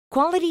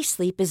Quality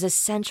sleep is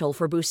essential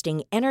for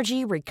boosting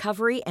energy,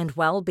 recovery, and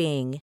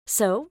well-being.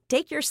 So,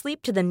 take your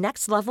sleep to the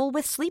next level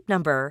with Sleep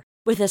Number.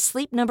 With a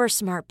Sleep Number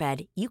smart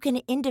bed, you can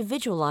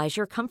individualize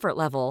your comfort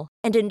level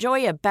and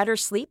enjoy a better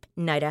sleep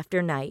night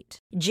after night.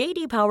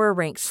 J.D. Power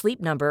ranks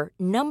Sleep Number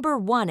number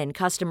one in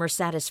customer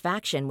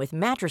satisfaction with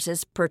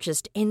mattresses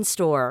purchased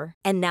in-store.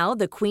 And now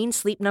the Queen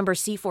Sleep Number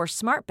C4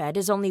 smart bed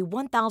is only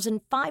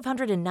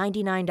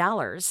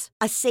 $1,599,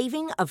 a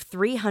saving of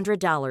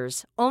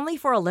 $300, only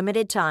for a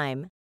limited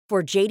time.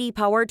 For JD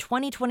Power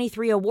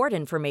 2023 award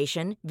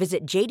information,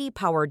 visit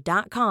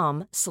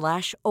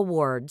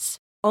jdpower.com/awards.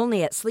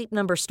 Only at Sleep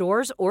Number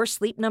stores or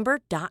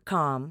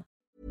sleepnumber.com.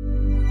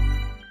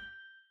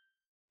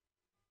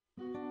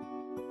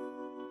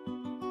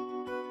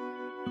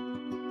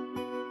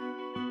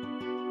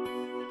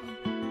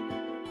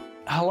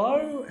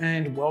 Hello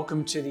and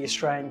welcome to the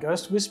Australian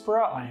Ghost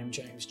Whisperer. I am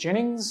James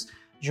Jennings,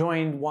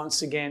 joined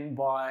once again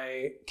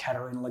by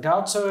Katerina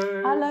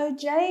Legato. Hello,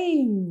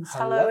 James.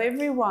 Hello,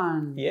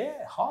 everyone. Yeah,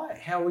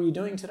 hi. How are you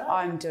doing today?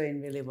 I'm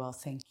doing really well,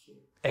 thank you.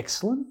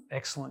 Excellent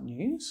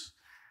news.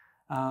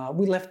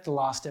 We left the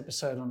last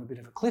episode on a bit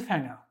of a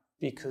cliffhanger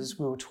because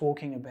we were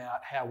talking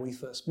about how we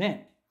first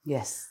met.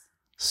 Yes.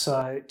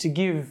 So to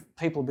give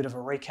people a bit of a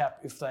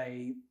recap, if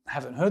they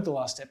haven't heard the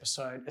last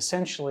episode,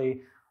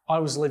 essentially I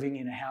was living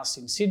in a house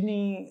in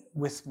Sydney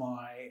with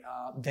my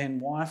then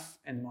wife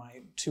and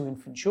my 2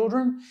 infant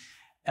children.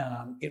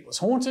 It was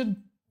haunted,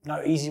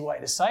 no easy way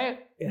to say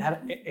it.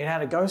 It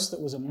had a ghost that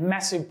was a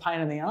massive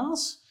pain in the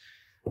ass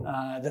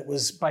that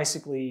was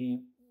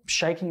basically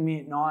shaking me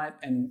at night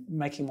and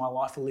making my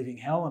life a living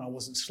hell, and I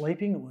wasn't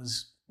sleeping. It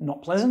was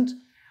not pleasant.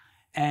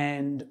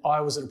 And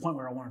I was at a point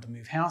where I wanted to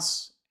move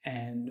house,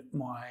 and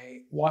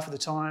my wife at the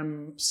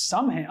time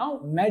somehow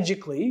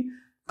magically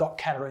got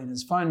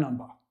Katerina's phone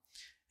number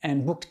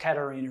and booked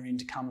Katerina in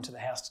to come to the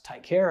house to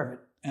take care of it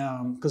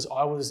because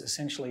I was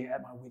essentially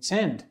at my wit's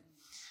end.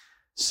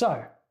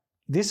 So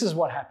this is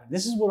what happened.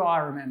 This is what I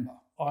remember.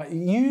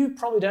 You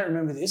probably don't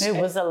remember this. It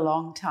was a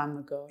long time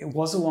ago. It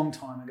was a long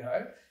time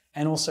ago.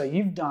 And also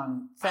you've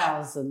done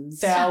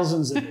thousands of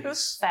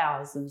these.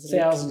 Thousands of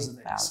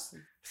these.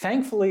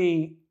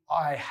 Thankfully,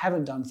 I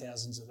haven't done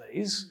thousands of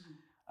these,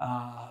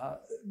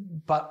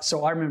 but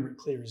so I remember it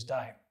clear as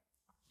day.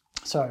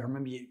 So I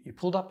remember you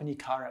pulled up in your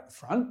car out the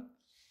front,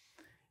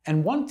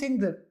 and one thing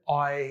that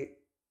I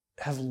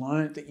have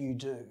learned that you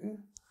do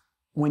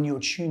when you're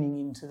tuning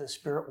into the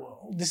spirit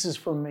world, this is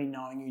from me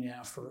knowing you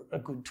now for a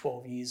good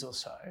 12 years or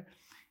so,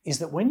 is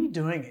that when you're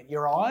doing it,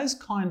 your eyes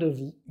kind of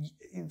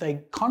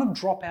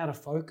drop out of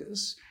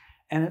focus,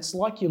 and it's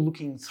like you're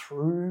looking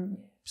through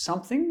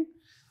something.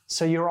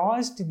 So your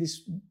eyes did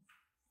this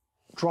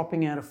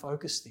dropping out of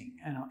focus thing,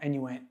 and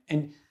you went,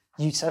 and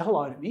you said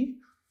hello to me,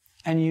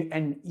 and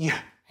your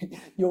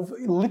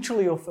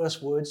literally your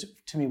first words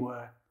to me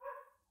were,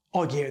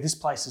 "Oh yeah, this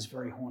place is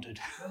very haunted."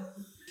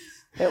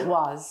 It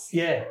was.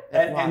 Yeah,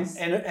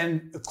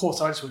 and of course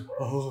I just went,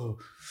 "Oh."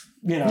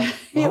 You know,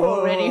 you were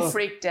already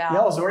freaked out. Yeah,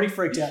 I was already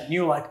freaked out. And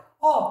you were like,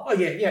 oh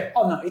yeah.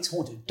 Oh no, it's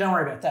haunted. Don't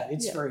worry about that.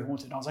 It's very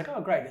haunted. And I was like,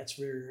 oh great, that's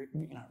very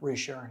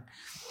reassuring.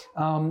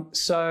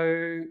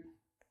 So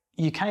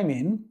you came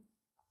in,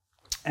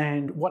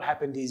 and what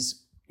happened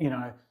is,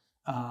 my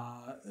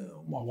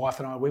wife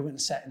and I, we went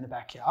and sat in the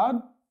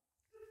backyard,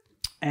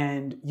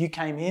 and you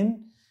came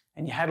in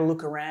and you had a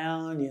look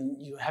around and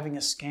you were having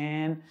a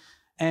scan.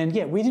 And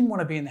yeah, we didn't want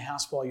to be in the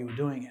house while you were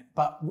doing it,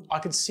 but I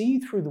could see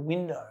through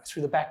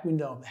the back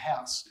window of the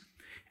house,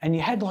 and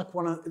you had like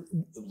one of,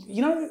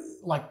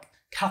 like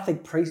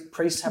Catholic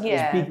priests have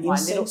those big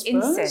incense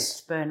burners.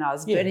 Incense burner. I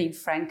was burning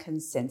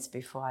frankincense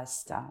before I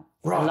start.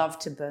 Right. I love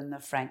to burn the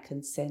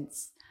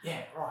frankincense.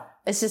 Yeah, right.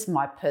 It's just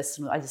I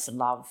just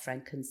love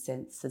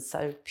frankincense. It's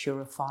so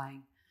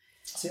purifying.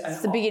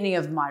 It's the beginning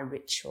of my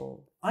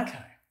ritual.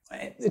 Okay.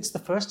 It's the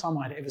first time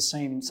I'd ever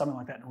seen something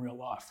like that in real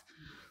life.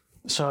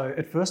 So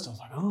at first I was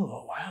like,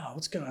 oh, wow,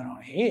 what's going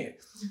on here?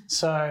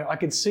 So I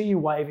could see you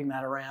waving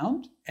that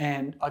around,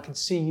 and I could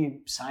see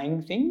you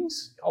saying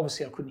things.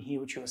 Obviously I couldn't hear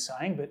what you were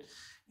saying, but,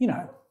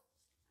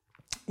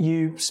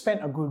 you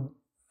spent a good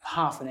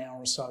half an hour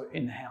or so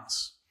in the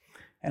house,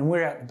 and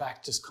we're out the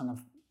back just kind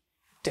of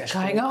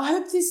desperate. Going, I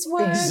hope this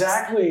works.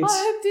 Exactly. I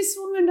hope this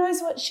woman knows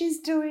what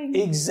she's doing.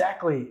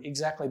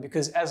 Exactly,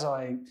 because as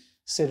I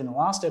said in the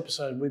last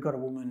episode, we've got a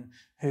woman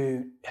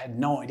who had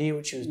no idea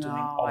what she was doing.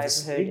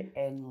 Obviously. I've heard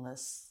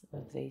endless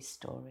of these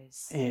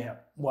stories. Yeah,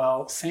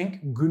 well,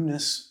 thank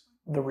goodness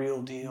the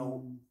real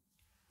deal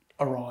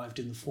arrived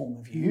in the form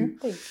of you.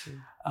 Thank you.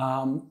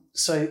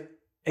 So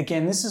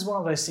again, this is one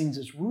of those things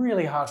that's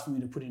really hard for me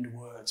to put into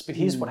words, but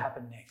here's what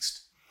happened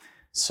next.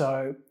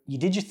 So you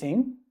did your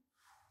thing,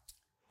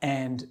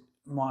 and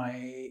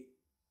my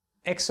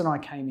ex and I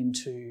came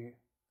into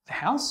the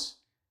house,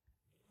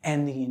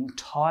 and the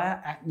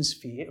entire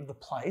atmosphere of the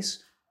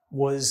place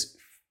was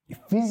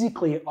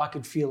physically, I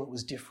could feel it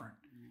was different.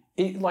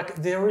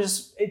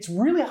 It's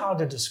really hard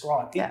to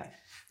describe.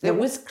 It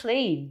was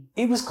clean.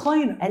 It was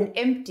clean. And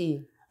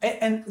empty.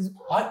 And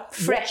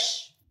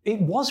fresh.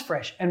 It was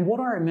fresh. And what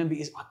I remember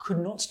is I could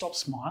not stop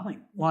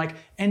smiling. Like,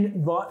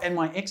 and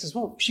my ex as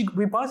well,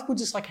 we both would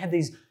just like had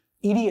these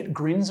idiot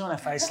grins on our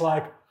face,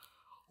 like,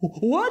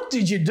 what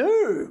did you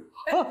do?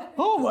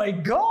 Oh my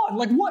God.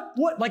 Like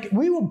what, like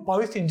we were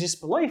both in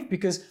disbelief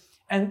because,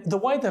 and the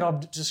way that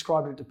I've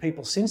described it to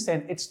people since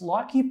then, it's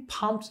like you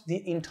pumped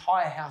the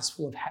entire house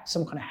full of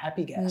some kind of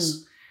happy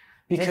gas.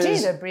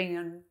 Because They do, bring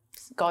in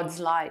God's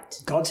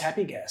light. God's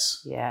happy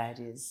gas. Yeah, it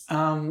is.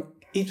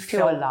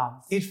 Pure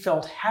love. It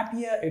felt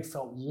happier. It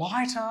felt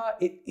lighter.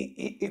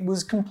 It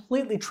was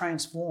completely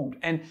transformed.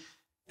 And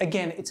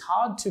again, it's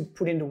hard to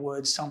put into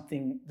words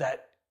something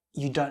that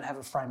you don't have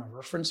a frame of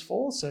reference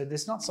for. So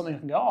there's not something I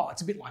can go, oh,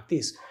 it's a bit like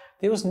this.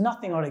 There was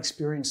nothing I'd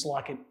experienced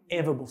like it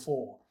ever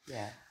before.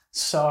 Yeah.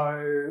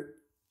 So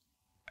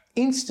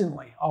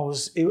instantly,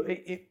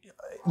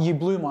 you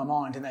blew my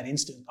mind in that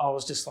instant. I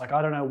was just like,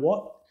 I don't know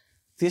what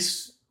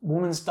this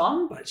woman's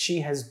done, but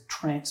she has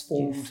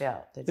transformed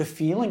the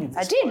feeling of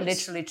this I did place.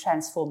 literally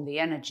transform the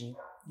energy.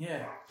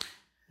 Yeah.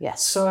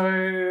 Yes.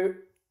 So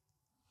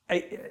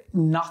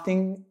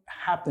nothing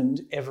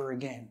happened ever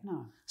again.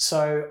 No.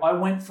 So I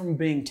went from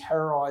being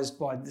terrorized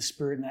by the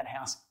spirit in that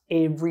house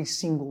every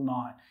single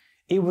night.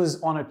 It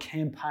was on a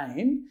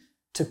campaign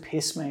to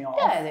piss me off.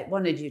 Yeah, they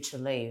wanted you to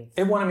leave.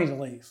 It wanted me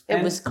to leave.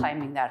 It was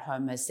claiming that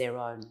home as their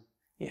own.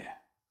 Yeah.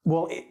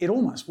 Well, it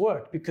almost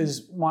worked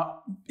because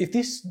if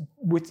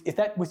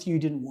that with you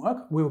didn't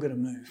work, we were going to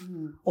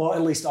move, or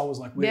at least I was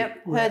like,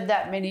 heard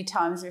that many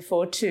times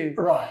before too.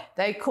 Right.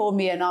 They call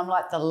me and I'm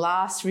like the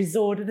last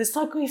resort, and it's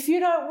like, if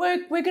you don't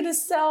work, we're going to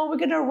sell, we're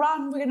going to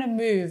run, we're going to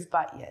move.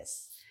 But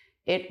yes,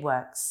 it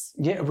works.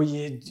 Yeah, well,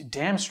 you're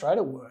damn straight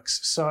it works.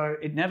 So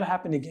it never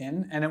happened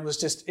again, and it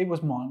was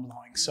mind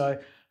blowing. So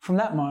from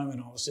that moment,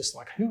 I was just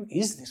like, who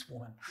is this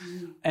woman?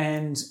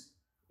 And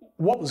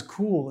what was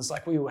cool is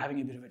like we were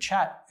having a bit of a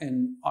chat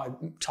and I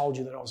told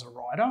you that I was a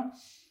writer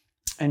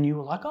and you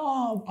were like,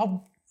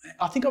 oh,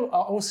 I think I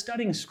was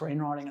studying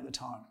screenwriting at the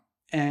time.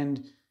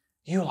 And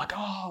you were like,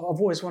 oh,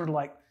 I've always wanted to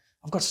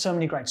I've got so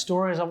many great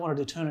stories. I wanted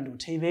to turn into a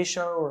TV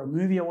show or a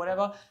movie or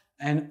whatever.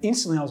 And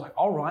instantly I was like,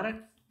 I'll write it.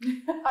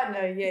 I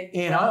know, yeah.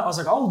 You know, I was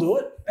like, I'll do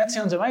it. That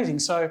sounds amazing.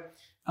 So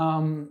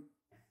and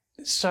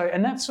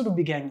that sort of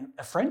began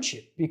a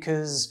friendship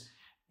because,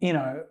 you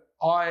know,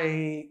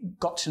 I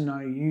got to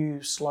know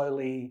you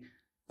slowly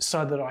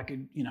so that I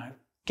could, you know,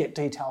 get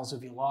details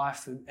of your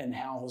life and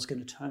how I was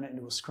going to turn it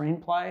into a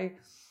screenplay.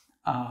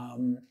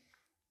 But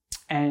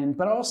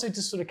I also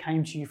just sort of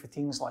came to you for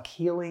things like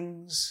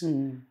healings.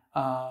 And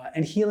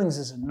healings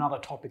is another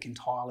topic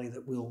entirely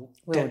that we'll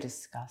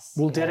discuss.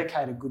 We'll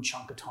dedicate a good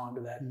chunk of time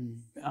to that,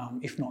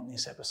 if not in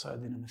this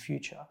episode, then in the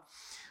future.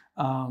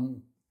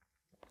 Look,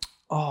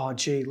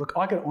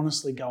 I could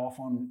honestly go off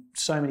on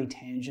so many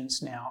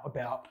tangents now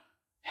about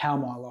how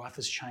my life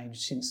has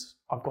changed since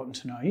I've gotten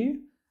to know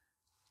you.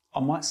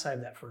 I might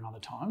save that for another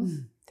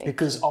time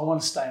because I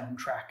want to stay on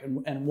track.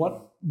 And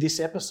what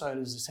this episode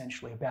is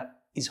essentially about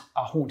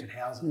are haunted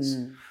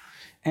houses.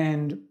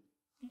 And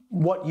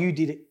what you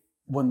did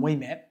when we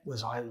met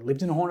was I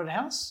lived in a haunted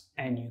house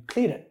and you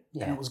cleared it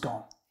and it was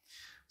gone.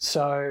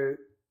 So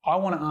I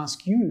want to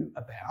ask you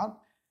about,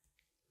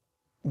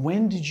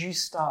 when did you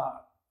start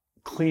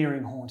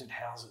clearing haunted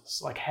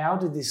houses? Like how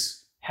did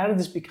this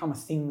become a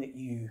thing that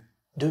you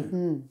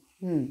do?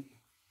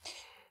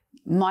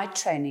 My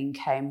training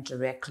came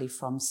directly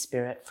from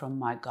spirit, from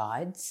my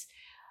guides.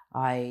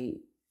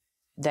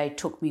 They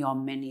took me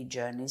on many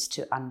journeys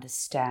to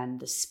understand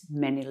the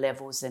many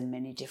levels and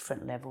many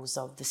different levels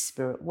of the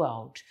spirit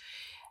world.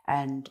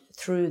 And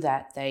through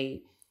that,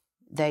 they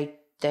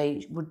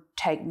would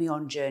take me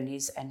on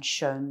journeys and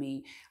show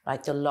me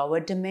like the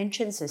lower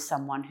dimensions as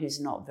someone who's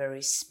not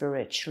very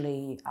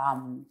spiritually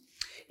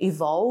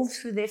evolved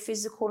through their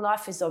physical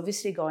life is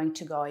obviously going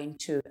to go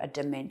into a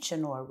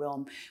dimension or a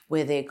realm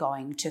where they're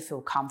going to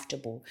feel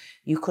comfortable.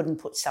 You couldn't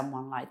put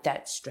someone like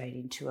that straight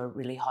into a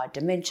really high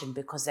dimension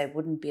because they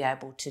wouldn't be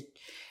able to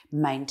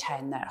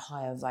maintain that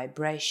higher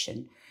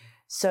vibration.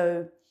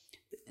 So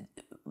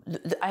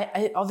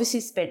I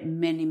obviously spent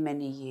many,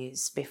 many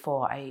years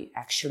before I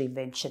actually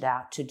ventured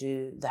out to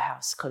do the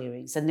house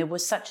clearings. And there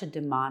was such a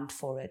demand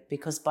for it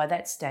because by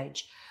that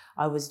stage,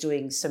 I was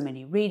doing so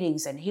many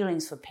readings and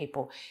healings for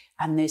people,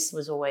 and this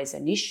was always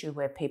an issue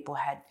where people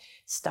had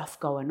stuff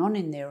going on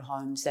in their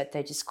homes that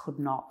they just could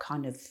not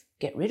kind of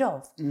get rid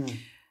of.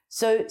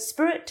 So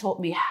Spirit taught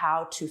me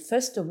how to,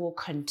 first of all,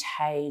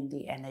 contain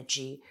the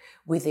energy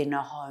within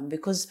a home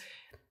because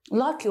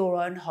like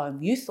your own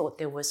home, you thought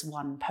there was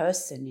one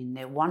person in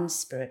there, one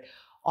spirit.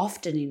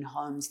 Often in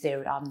homes,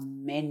 there are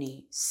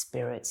many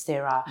spirits.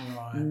 There are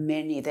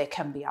many. There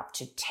can be up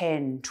to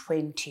 10,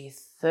 20,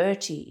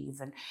 30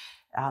 even.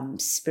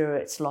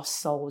 Spirits, lost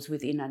souls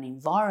within an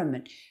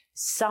environment.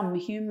 some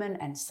human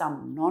and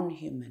some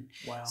non-human.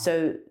 Wow.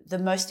 So the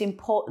most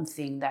important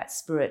thing that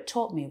Spirit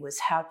taught me was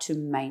how to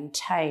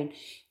maintain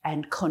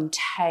and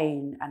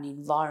contain an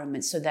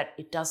environment so that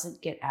it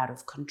doesn't get out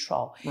of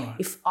control. Right.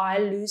 If I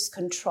lose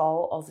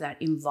control of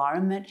that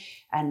environment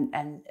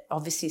and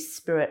obviously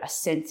Spirit are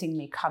sensing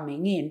me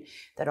coming in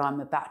that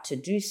I'm about to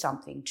do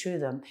something to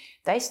them,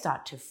 they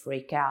start to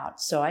freak out.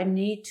 So I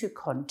need to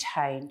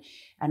contain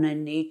and I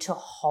need to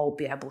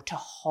be able to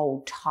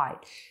hold tight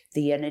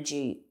the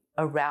energy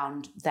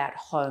around that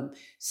home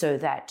so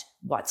that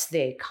what's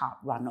there can't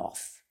run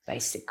off,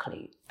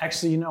 basically.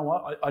 Actually, you know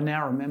what? I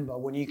now remember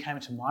when you came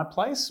to my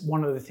place,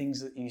 one of the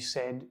things that you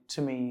said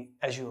to me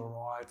as you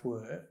arrived,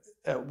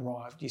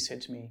 you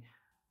said to me,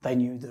 they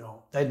knew that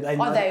they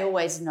know. They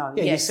always know.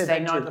 Yeah, yes, you said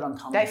they know that I'm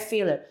coming. They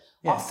feel it.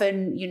 Yeah.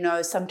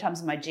 Often,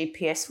 sometimes my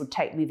GPS would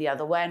take me the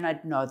other way and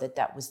I'd know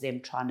that was them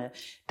trying to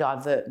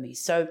divert me.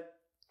 So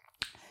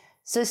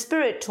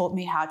Spirit taught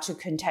me how to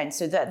contain.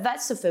 So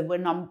that's the thing.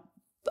 When I'm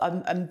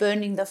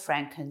burning the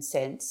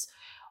frankincense,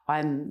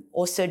 I'm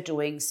also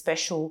doing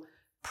special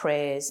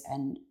prayers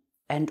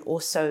and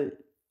also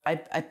I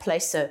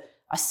place a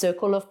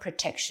circle of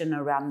protection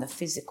around the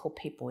physical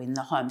people in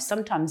the home.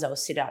 Sometimes I'll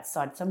sit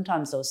outside,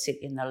 sometimes I'll sit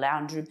in the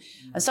lounge room,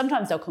 and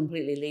sometimes they'll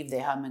completely leave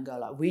their home and go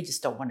like, we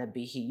just don't want to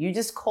be here. You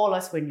just call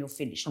us when you're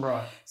finished.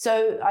 Right.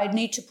 So I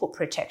need to put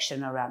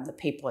protection around the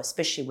people,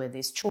 especially where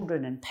there's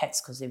children and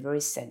pets, because they're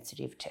very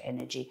sensitive to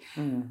energy.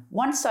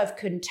 Once I've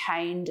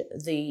contained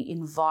the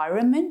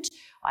environment,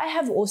 I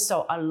have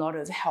also a lot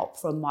of help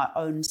from my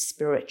own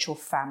spiritual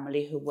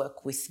family who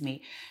work with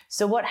me.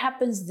 So what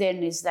happens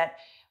then is that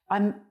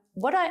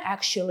what I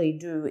actually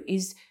do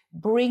is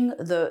bring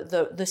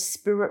the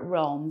spirit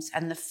realms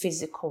and the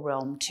physical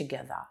realm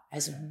together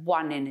as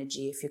one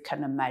energy, if you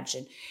can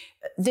imagine.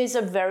 There's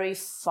a very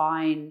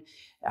fine,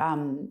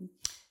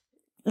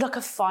 like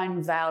a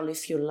fine veil,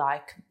 if you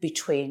like,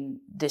 between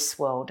this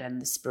world and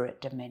the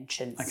spirit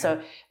dimension. Okay.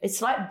 So it's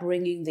like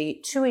bringing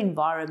the two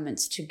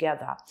environments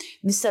together.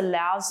 This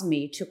allows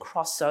me to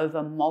cross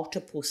over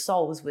multiple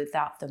souls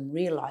without them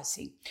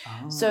realizing.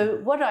 Oh.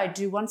 So what I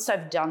do, once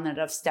I've done that,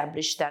 I've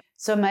established that,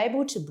 so I'm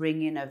able to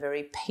bring in a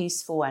very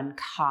peaceful and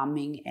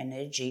calming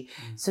energy.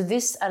 So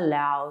this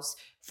allows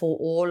for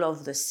all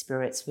of the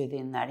spirits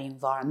within that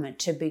environment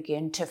to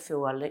begin to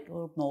feel a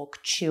little more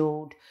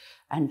chilled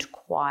and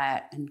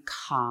quiet and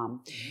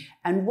calm.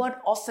 And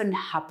what often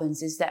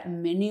happens is that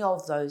many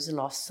of those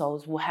lost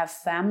souls will have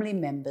family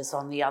members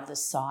on the other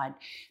side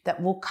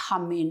that will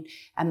come in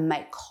and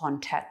make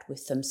contact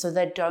with them so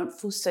they don't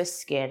feel so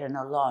scared and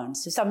alone.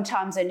 So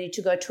sometimes I need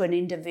to go to an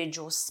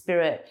individual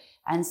spirit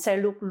and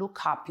say,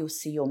 look up, you'll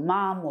see your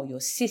mom or your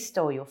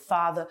sister or your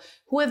father,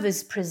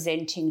 whoever's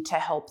presenting to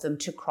help them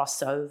to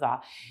cross over.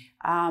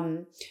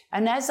 And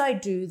as I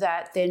do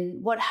that, then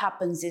what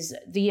happens is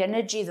the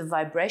energy, the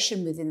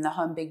vibration within the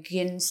home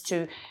begins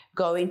to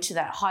go into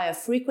that higher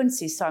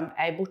frequency. So I'm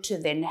able to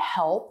then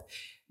help,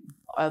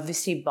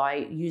 obviously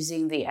by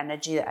using the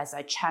energy, as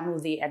I channel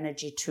the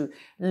energy to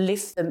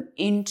lift them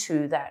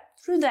into that,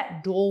 through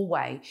that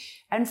doorway.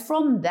 And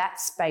from that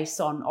space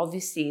on,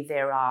 obviously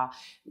there are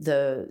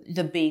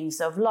the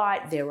beings of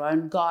light, their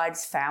own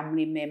guides,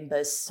 family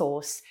members,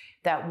 source,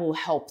 that will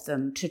help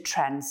them to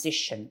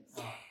transition.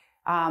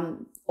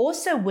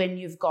 Also, when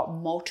you've got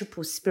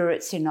multiple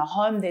spirits in a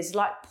home, there's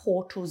like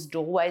portals,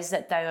 doorways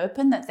that they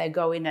open, that they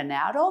go in and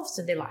out of.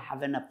 So they're like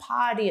having a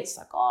party. It's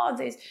like, oh,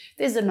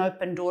 there's an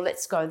open door,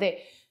 let's go there.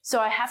 So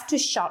I have to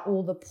shut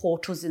all the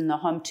portals in the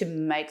home to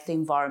make the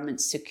environment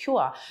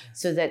secure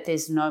so that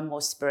there's no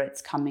more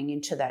spirits coming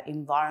into that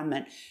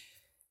environment.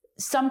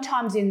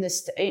 Sometimes in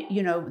this,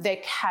 there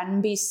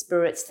can be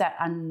spirits that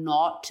are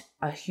not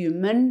a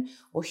human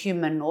or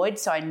humanoid,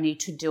 so I need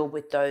to deal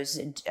with those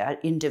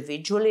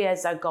individually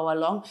as I go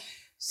along.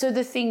 So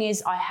the thing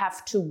is, I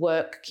have to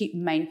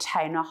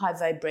maintain a high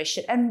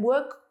vibration and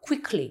work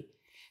quickly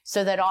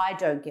so that I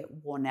don't get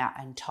worn out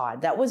and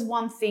tired. That was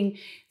one thing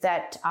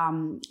that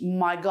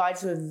my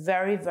guides were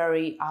very,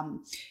 very,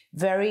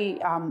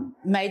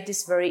 made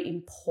this very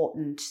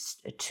important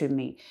to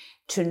me,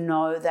 to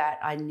know that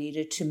I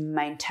needed to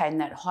maintain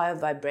that higher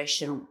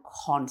vibration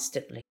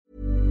constantly.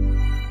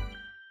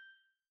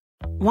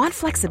 Want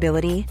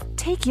flexibility?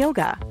 Take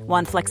yoga.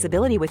 Want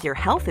flexibility with your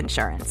health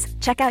insurance?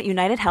 Check out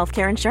United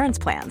Healthcare Insurance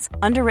Plans.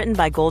 Underwritten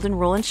by Golden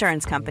Rule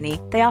Insurance Company,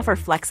 they offer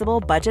flexible,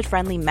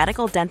 budget-friendly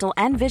medical, dental,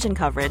 and vision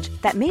coverage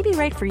that may be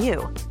right for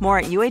you. More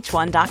at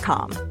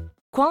uh1.com.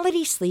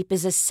 Quality sleep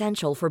is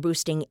essential for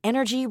boosting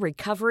energy,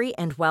 recovery,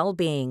 and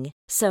well-being.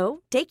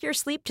 So, take your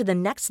sleep to the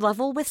next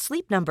level with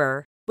Sleep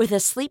Number. With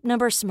a Sleep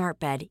Number smart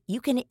bed, you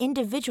can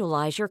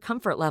individualize your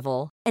comfort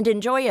level and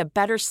enjoy a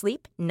better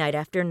sleep night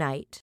after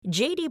night.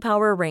 J.D.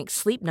 Power ranks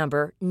Sleep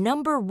Number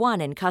number 1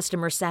 in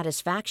customer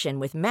satisfaction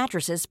with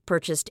mattresses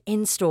purchased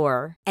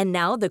in-store. And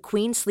now the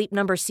Queen Sleep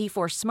Number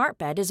C4 smart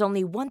bed is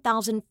only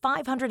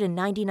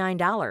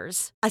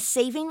 $1,599, a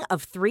saving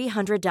of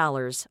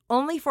 $300,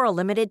 only for a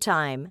limited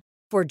time.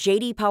 For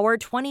J.D. Power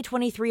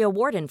 2023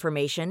 award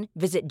information,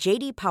 visit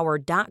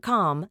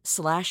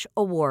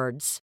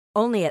jdpower.com/awards.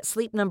 Only at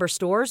Sleep Number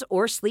stores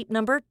or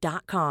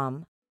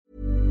sleepnumber.com.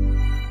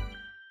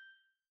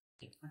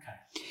 Okay.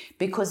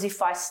 Because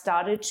if I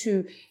started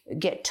to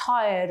get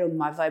tired or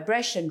my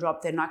vibration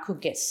dropped, then I could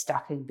get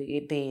stuck and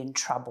be in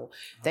trouble.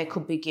 They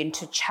could begin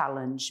to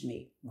challenge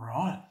me.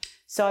 Right.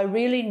 So I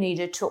really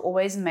needed to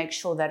always make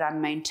sure that I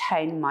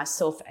maintain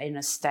myself in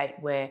a state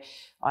where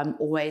I'm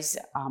always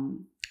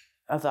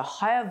of a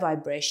higher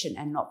vibration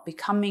and not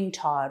becoming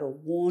tired or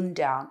worn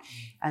down.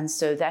 And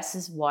so that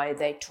is why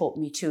they taught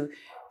me to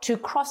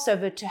cross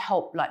over to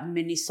help like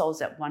many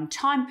souls at one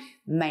time,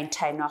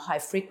 maintain a high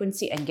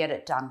frequency and get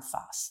it done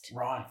fast.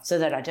 Right. So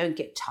that I don't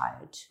get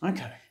tired.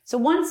 Okay. So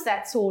once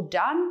that's all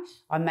done,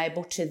 I'm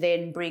able to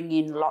then bring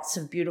in lots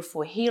of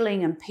beautiful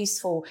healing and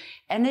peaceful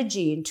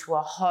energy into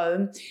a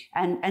home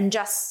and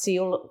just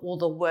seal all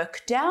the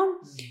work down.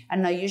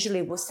 And I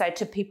usually will say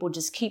to people,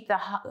 just keep the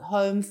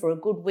home for a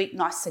good week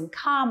nice and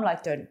calm,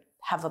 like don't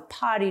have a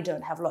party,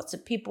 don't have lots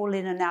of people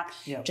in and out.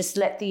 Yep. Just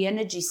let the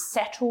energy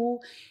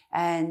settle,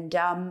 and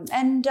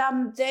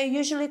they're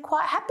usually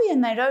quite happy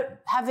and they don't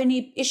have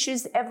any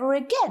issues ever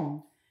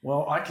again.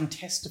 Well, I can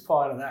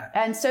testify to that.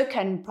 And so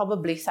can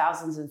probably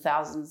thousands and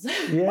thousands of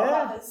Yeah.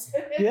 others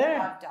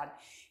Yeah. I've done.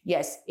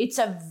 Yes, it's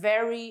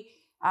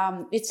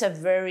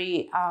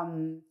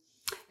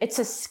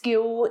a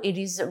skill. It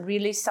is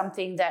really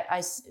something that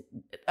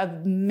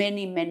of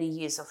many, many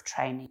years of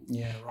training.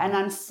 Yeah, right. And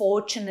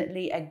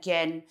unfortunately,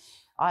 again,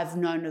 I've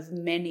known of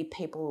many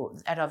people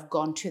that have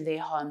gone to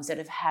their homes that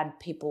have had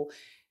people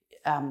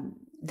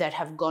that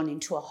have gone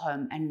into a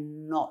home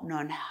and not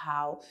known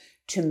how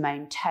to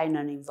maintain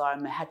an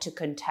environment, how to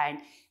contain,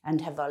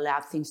 and have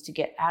allowed things to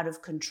get out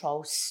of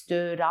control,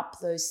 stirred up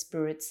those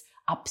spirits,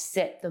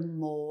 upset them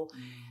more,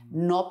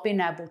 not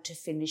been able to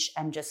finish,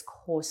 and just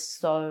cause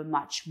so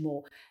much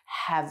more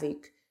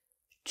havoc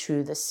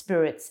to the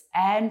spirits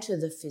and to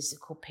the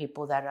physical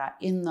people that are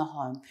in the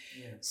home.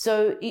 Yeah.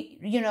 So,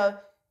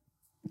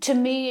 to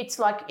me, it's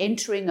like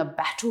entering a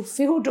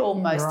battlefield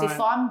almost. Right. If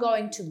I'm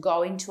going to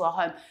go into a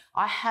home,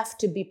 I have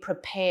to be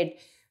prepared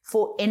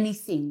for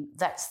anything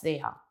that's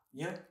there.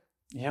 Yeah.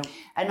 Yeah.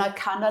 And I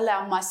can't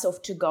allow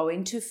myself to go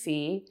into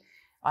fear.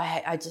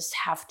 I just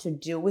have to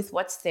deal with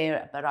what's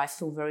there, but I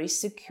feel very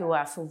secure,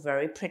 I feel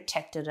very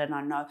protected, and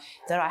I know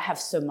that I have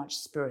so much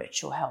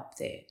spiritual help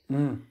there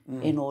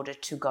in order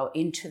to go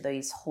into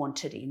these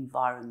haunted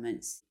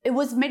environments. It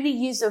was many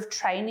years of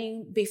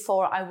training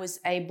before I was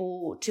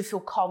able to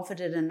feel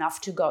confident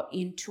enough to go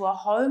into a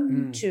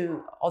home,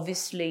 to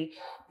obviously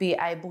be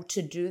able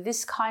to do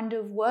this kind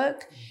of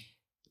work.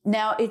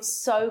 Now, it's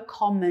so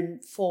common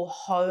for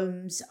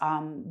homes,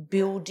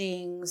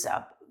 buildings,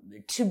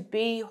 to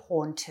be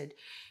haunted,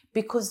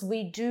 because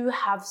we do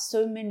have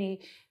so many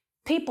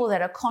people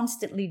that are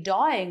constantly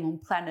dying on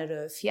planet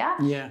Earth, yeah?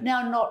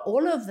 Now, not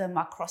all of them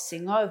are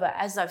crossing over.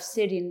 As I've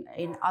said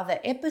in other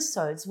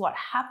episodes, what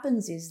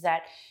happens is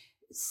that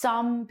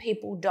some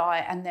people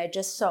die and they're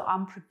just so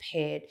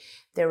unprepared.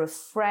 They're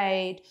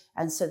afraid,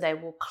 and so they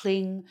will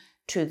cling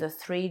to the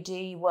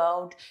 3D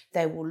world.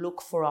 They will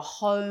look for a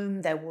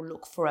home. They will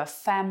look for a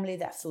family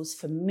that feels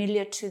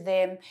familiar to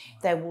them.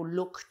 They will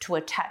look to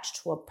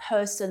attach to a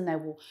person. They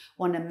will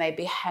want to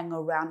maybe hang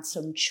around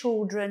some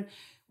children.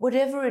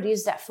 Whatever it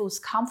is that feels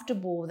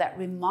comfortable, that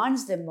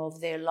reminds them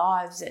of their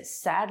lives, that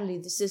sadly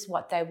this is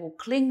what they will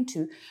cling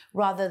to,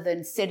 rather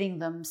than setting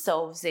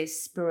themselves, their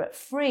spirit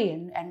free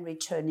and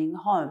returning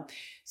home.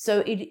 So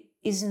it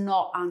is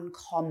not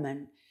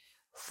uncommon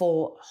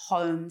for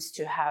homes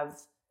to have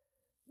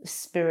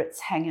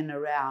spirits hanging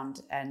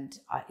around. And,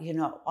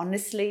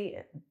 honestly,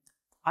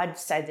 I'd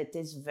say that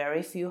there's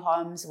very few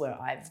homes where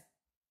I've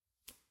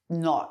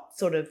not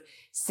sort of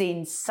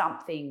seen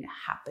something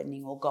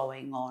happening or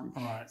going on.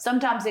 Right.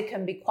 Sometimes it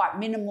can be quite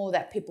minimal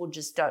that people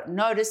just don't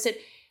notice it.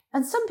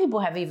 And some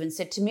people have even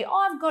said to me,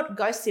 I've got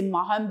ghosts in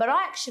my home, but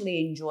I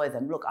actually enjoy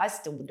them. Look, I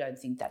still don't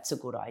think that's a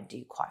good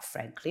idea, quite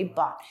frankly,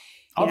 but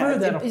I've heard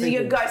that of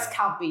your people. ghosts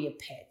can't be your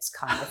pets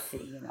kind of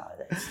thing,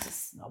 that's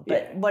just not.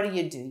 But what do?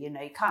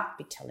 You can't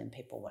be telling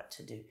people what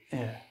to do.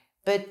 Yeah.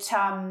 But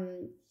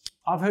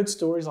I've heard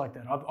stories like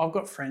that. I've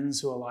got friends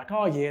who are like,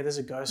 oh yeah, there's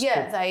a ghost.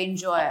 yeah, but they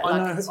enjoy it.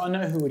 I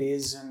know who it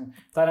is, and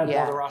they don't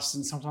Yeah. bother us.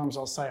 And sometimes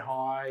I'll say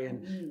hi,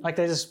 and like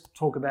they just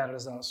talk about it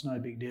as though it's no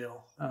big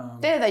deal.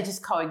 There, they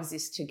just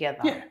coexist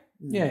together.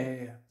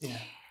 Yeah.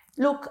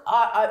 Look,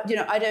 I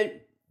don't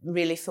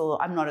really feel,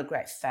 I'm not a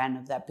great fan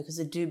of that, because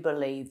I do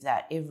believe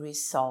that every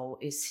soul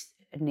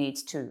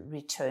needs to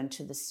return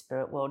to the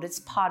spirit world. It's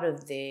part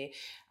of their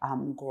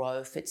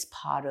growth. It's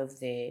part of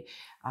their,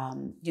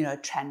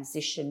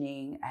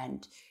 transitioning,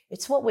 and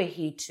it's what we're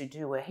here to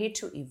do. We're here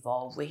to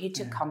evolve. We're here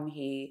to come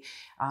here,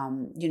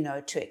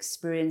 to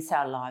experience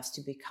our lives,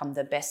 to become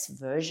the best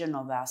version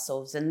of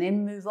ourselves, and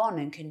then move on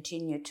and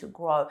continue to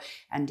grow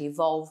and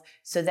evolve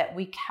so that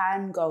we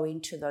can go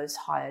into those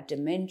higher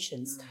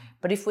dimensions.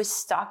 But if we're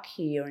stuck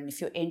here, and if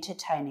you're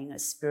entertaining a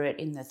spirit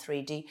in the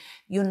 3D,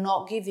 you're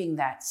not giving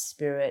that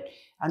spirit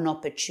an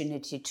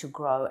opportunity to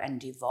grow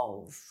and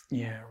evolve.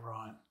 Yeah,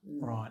 right.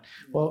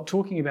 Well,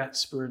 talking about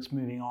spirits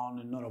moving on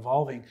and not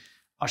evolving,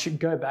 I should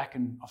go back,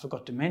 and I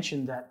forgot to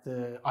mention that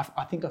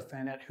I think I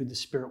found out who the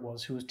spirit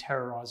was who was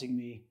terrorizing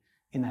me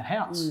in that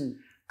house.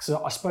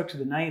 Because I spoke to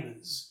the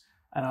neighbours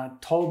and I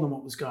told them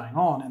what was going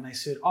on, and they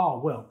said, oh,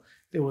 well,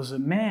 there was a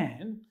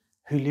man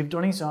who lived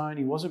on his own.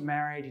 He wasn't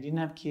married. He didn't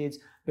have kids,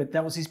 but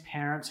that was his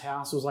parents'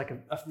 house. It was like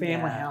a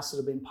family house that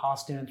had been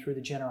passed down through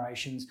the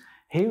generations.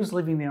 He was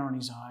living there on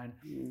his own.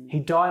 He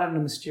died under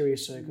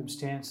mysterious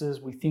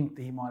circumstances. We think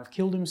that he might have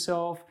killed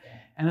himself.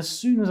 And as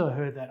soon as I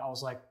heard that, I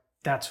was like,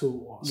 that's who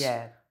it was.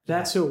 Yeah.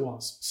 That's who it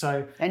was.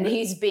 So, and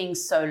he's being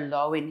so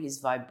low in his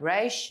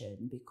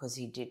vibration because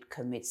he did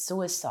commit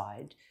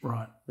suicide.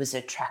 Right. Was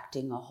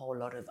attracting a whole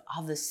lot of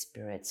other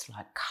spirits,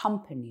 like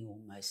company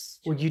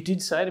almost. Well, you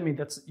did say to me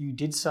you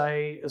did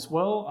say as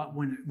well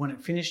when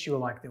it finished, you were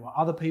like, there were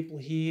other people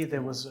here.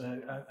 There was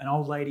an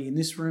old lady in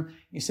this room.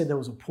 You said there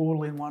was a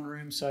portal in one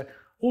room. So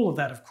all of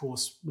that, of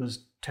course,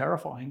 was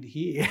terrifying to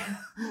hear.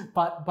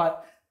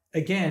 but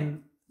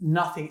again,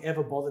 nothing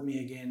ever bothered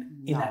me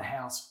again in that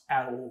house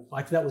at all.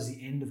 Like that was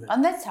the end of it.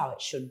 And that's how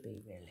it should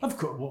be, really. Of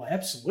course, well,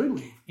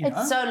 absolutely.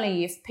 It's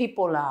only if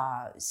people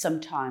are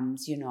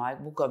sometimes, I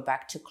will go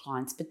back to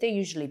clients, but they're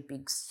usually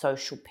big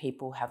social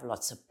people, have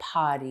lots of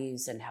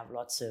parties and have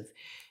lots of,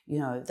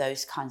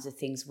 those kinds of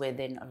things where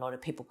then a lot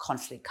of people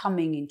constantly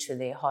coming into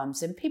their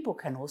homes, and people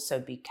can also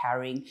be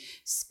carrying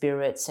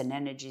spirits and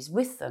energies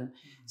with them.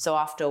 So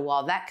after a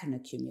while, that can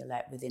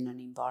accumulate within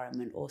an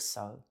environment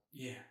also.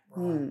 Yeah,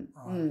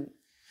 right.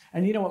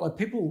 And you know what? Like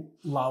people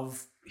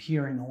love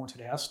hearing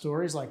haunted house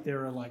stories. Like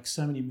there are like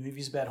so many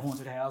movies about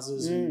haunted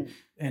houses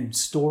and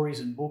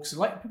stories and books.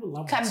 Like people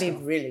love that stuff. Can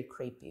be really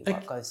creepy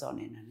what goes on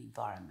in an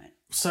environment.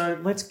 So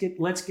let's get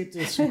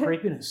to some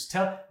creepiness.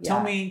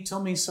 Tell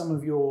me some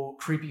of your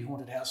creepy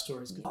haunted house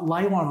stories.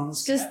 Lay one on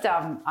us. Just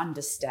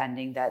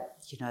understanding that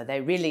they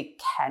really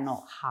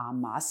cannot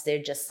harm us.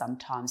 They're just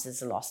sometimes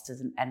as lost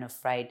and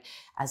afraid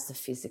as the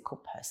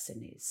physical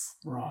person is.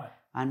 Right.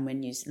 And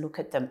when you look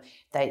at them,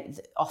 they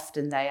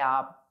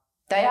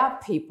are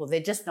people. They're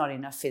just not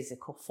in a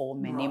physical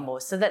form anymore.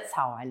 Right. So that's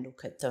how I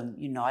look at them.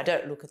 I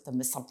don't look at them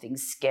as something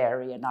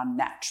scary and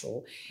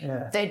unnatural.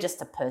 Yeah. They're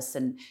just a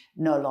person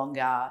no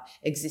longer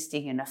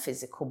existing in a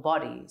physical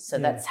body. So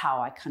that's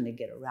how I kind of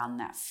get around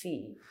that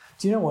fear.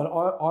 Do you know what?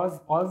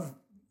 I've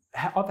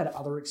had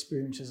other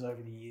experiences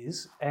over the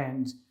years,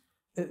 and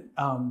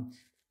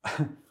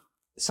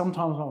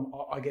sometimes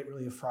I get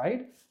really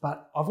afraid,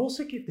 but I've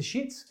also get the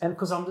shits, and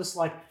because I'm just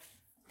like,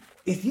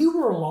 if you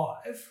were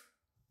alive,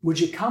 would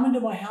you come into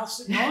my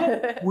house at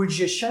night? Would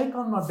you shake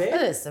on my bed?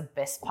 That's the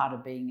best part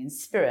of being in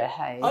spirit,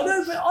 hey? I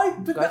know,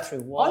 but go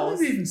through walls.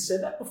 I've never even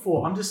said that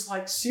before. I'm just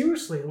like,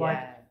 seriously,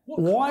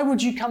 why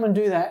would you come and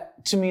do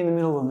that to me in the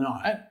middle of the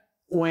night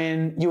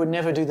when you would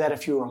never do that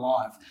if you were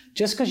alive?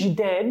 Just because you're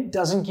dead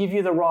doesn't give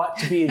you the right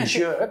to be a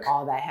jerk.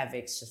 Oh, they have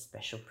extra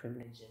special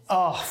privileges.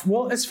 Oh,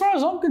 well, as far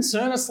as I'm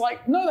concerned, it's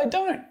like, no, they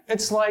don't.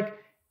 It's like,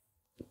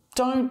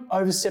 don't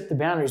overstep the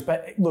boundaries.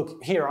 But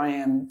look, here I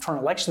am trying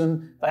to lecture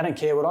them. They don't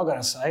care what I've got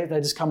to say.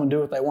 They just come and do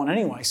what they want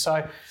anyway. So.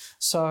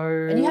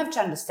 And you have to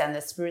understand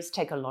that spirits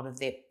take a lot of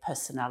their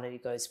personality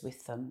goes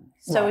with them.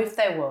 So if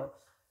they were,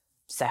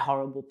 say,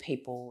 horrible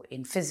people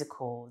in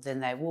physical, then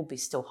they will be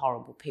still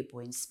horrible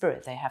people in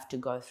spirit. They have to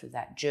go through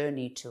that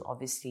journey to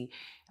obviously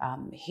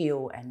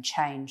heal and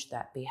change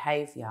that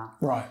behaviour.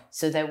 Right.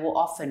 So they will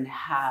often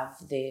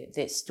have their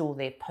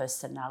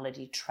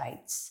personality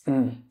traits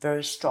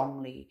very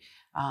strongly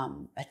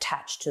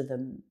attached to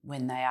them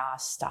when they are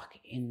stuck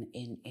in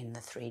the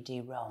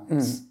 3D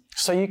realms.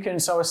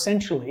 So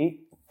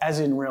essentially, as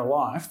in real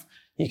life,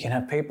 you can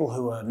have people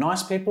who are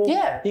nice people.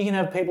 Yeah. You can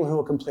have people who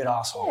are complete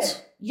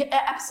assholes. Yeah,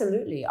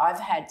 absolutely.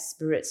 I've had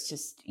spirits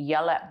just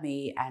yell at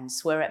me and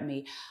swear at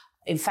me.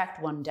 In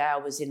fact, one day I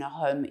was in a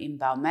home in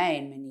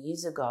Balmain many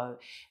years ago,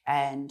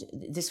 and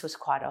this was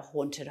quite a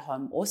haunted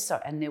home also,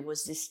 and there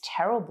was this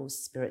terrible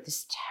spirit,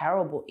 this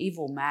terrible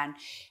evil man,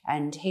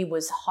 and he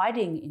was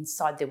hiding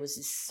inside. There was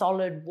this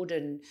solid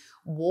wooden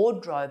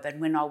wardrobe, and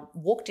when I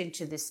walked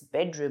into this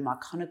bedroom, I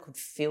kind of could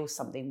feel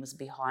something was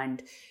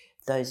behind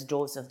those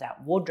doors of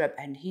that wardrobe,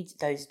 and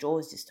those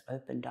doors just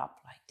opened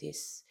up like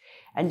this.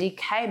 And he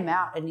came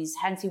out, and his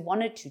hands, he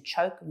wanted to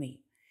choke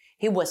me.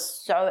 He was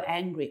so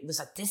angry. It was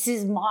like, this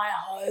is my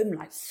home.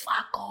 Like,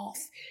 fuck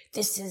off.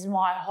 This is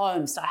my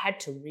home. So I had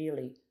to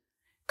really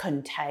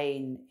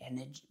contain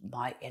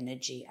my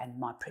energy and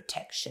my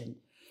protection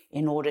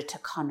in order to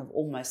kind of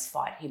almost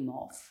fight him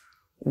off.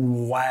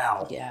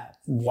 Wow. Yeah.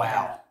 Wow.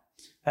 Yeah.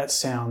 That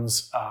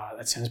sounds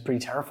pretty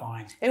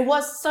terrifying. It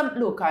was some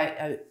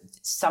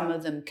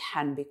of them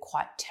can be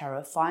quite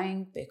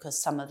terrifying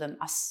because some of them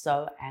are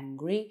so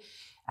angry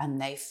and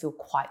they feel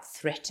quite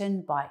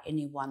threatened by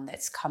anyone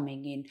that's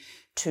coming in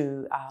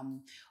to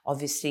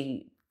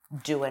obviously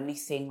do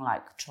anything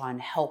like try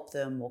and help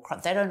them or cry.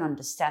 They don't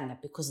understand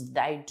that because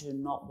they do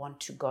not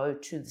want to go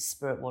to the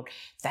spirit world.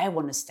 They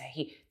want to stay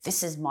here.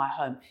 This is my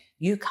home.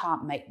 You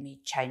can't make me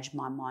change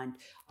my mind.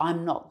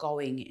 I'm not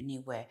going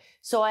anywhere.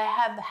 So I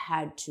have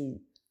had to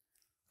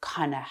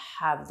kind of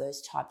have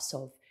those types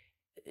of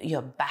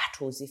your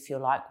battles, if you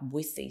like,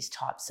 with these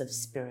types of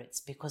spirits,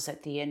 because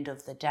at the end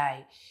of the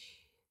day,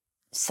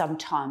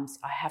 sometimes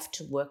I have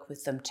to work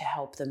with them to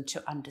help them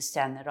to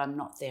understand that I'm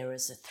not there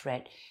as a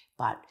threat,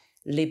 but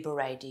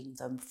liberating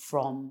them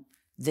from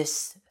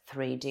this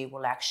 3D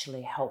will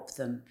actually help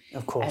them,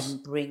 of course,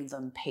 and bring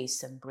them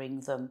peace and bring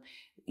them,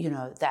 you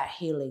know, that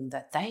healing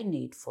that they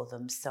need for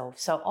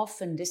themselves. So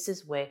often this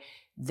is where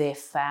their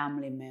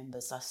family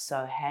members are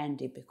so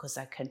handy, because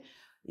they can,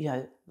 you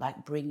know,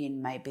 like bring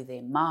in maybe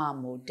their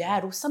mom or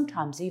dad, or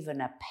sometimes even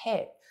a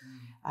pet.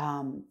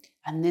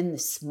 And then the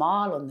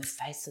smile on the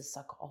face is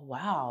like, oh,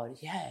 wow,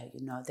 yeah,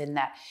 you know, then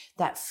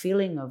that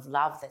feeling of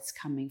love that's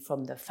coming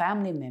from the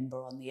family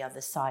member on the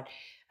other side,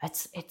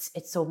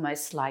 it's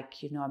almost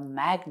like, you know, a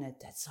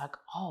magnet that's like,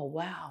 oh,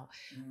 wow,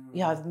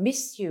 yeah, I've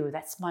missed you.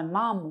 That's my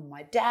mom or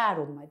my dad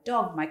or my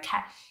dog, my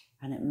cat.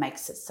 And it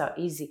makes it so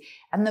easy.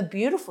 And the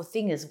beautiful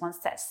thing is, once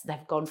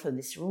they've gone from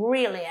this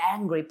really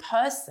angry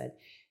person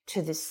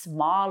to this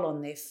smile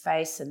on their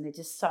face, and they're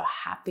just so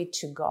happy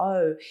to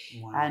go.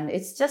 Wow. And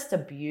it's just a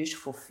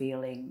beautiful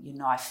feeling. You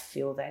know, I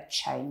feel that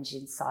change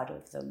inside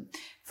of them,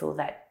 feel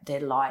that their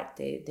light,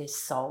 their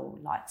soul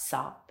lights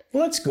up.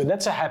 Well, that's good.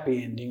 That's a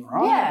happy ending,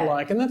 right? Yeah.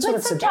 And that's what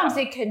it's about. Sometimes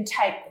it can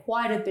take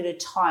quite a bit of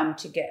time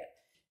to get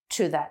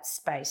to that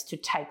space, to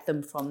take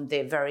them from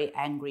their very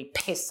angry,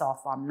 piss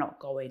off, I'm not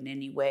going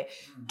anywhere,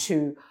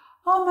 to,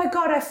 oh my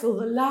God, I feel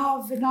the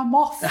love and I'm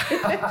off.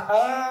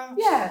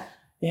 Yeah.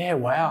 Yeah,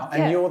 wow.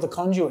 And you're the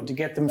conduit to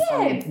get them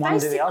from one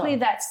to the other. Basically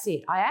that's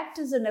it. I act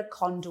as a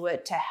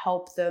conduit to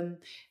help them,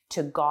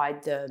 to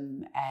guide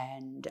them,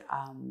 and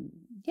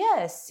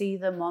see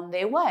them on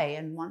their way.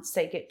 And once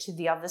they get to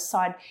the other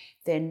side,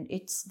 then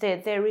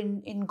they're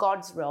in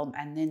God's realm,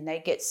 and then they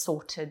get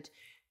sorted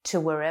to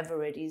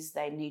wherever it is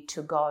they need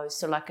to go.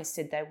 So like I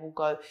said, they will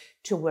go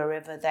to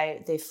wherever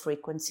their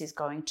frequency is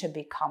going to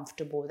be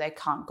comfortable. They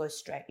can't go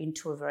straight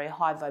into a very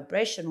high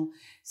vibrational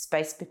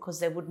space,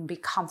 because they wouldn't be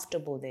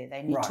comfortable there.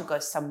 They need to go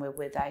somewhere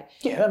where they...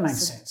 Yeah, that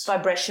makes sense.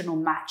 Vibrational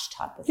match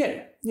type of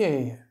thing.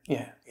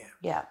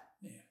 Yeah.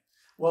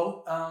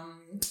 Well,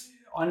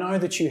 I know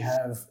that you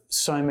have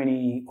so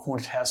many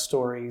haunted house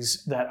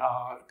stories that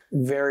are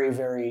very,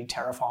 very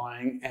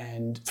terrifying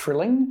and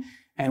thrilling,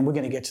 and we're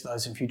going to get to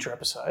those in future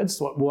episodes.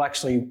 We'll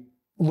actually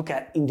look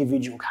at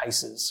individual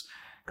cases,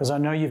 because I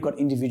know you've got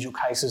individual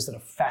cases that are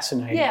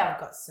fascinating. Yeah, I've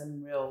got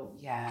some real,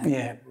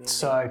 really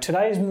so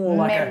today's more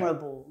like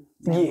memorable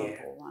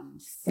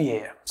ones.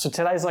 Yeah. So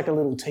today's like a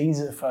little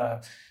teaser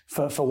for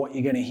what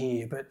you're going to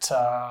hear. But,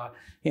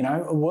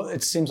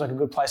 it seems like a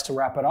good place to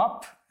wrap it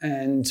up.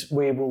 And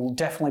we will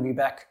definitely be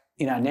back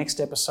in our next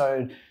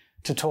episode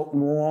to talk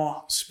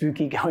more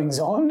spooky goings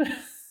on.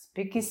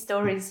 Spooky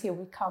stories, here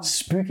we come.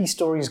 Spooky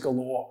stories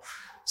galore.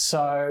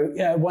 So,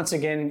 once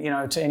again,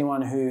 to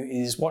anyone who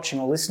is watching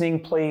or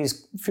listening,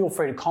 please feel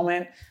free to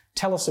comment.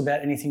 Tell us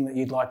about anything that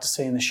you'd like to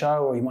see in the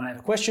show, or you might have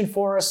a question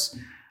for us.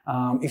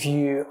 If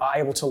you are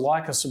able to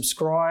like or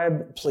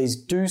subscribe, please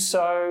do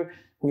so.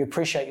 We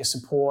appreciate your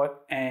support,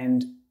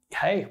 and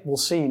hey, we'll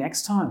see you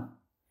next time.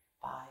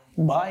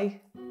 Bye.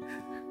 Bye.